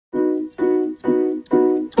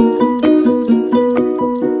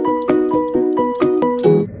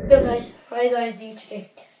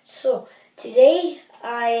So today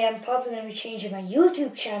I am probably going to be changing my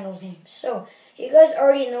YouTube channel's name. So you guys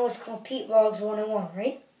already know it's called Pete Vlogs 101,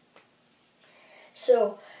 right?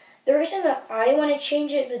 So the reason that I want to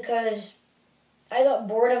change it because I got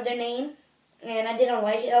bored of the name and I didn't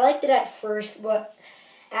like it. I liked it at first, but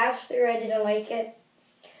after I didn't like it.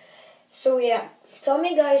 So yeah, tell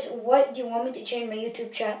me guys, what do you want me to change my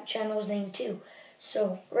YouTube channel's name to?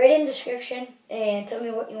 So write in the description and tell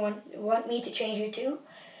me what you want me to change it to.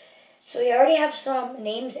 So you already have some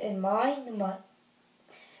names in mind, but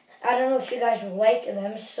I don't know if you guys will like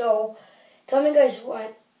them. So tell me guys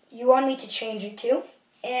what you want me to change it to,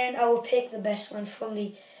 and I will pick the best one from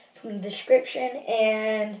the description,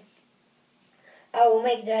 and I will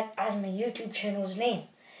make that as my YouTube channel's name.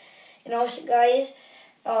 And also guys,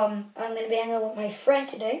 I'm going to be hanging out with my friend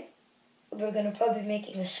today. We're going to probably be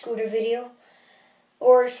making a scooter video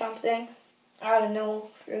or something. I don't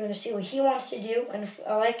know. We're going to see what he wants to do, and if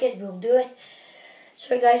I like it, we'll do it.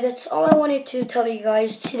 So guys, that's all I wanted to tell you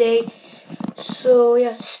guys today. So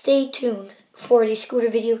yeah, stay tuned for the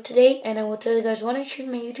scooter video today, and I will tell you guys when I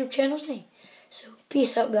change my YouTube channel's name. So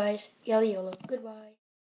peace out guys. Yalla yolo. Goodbye.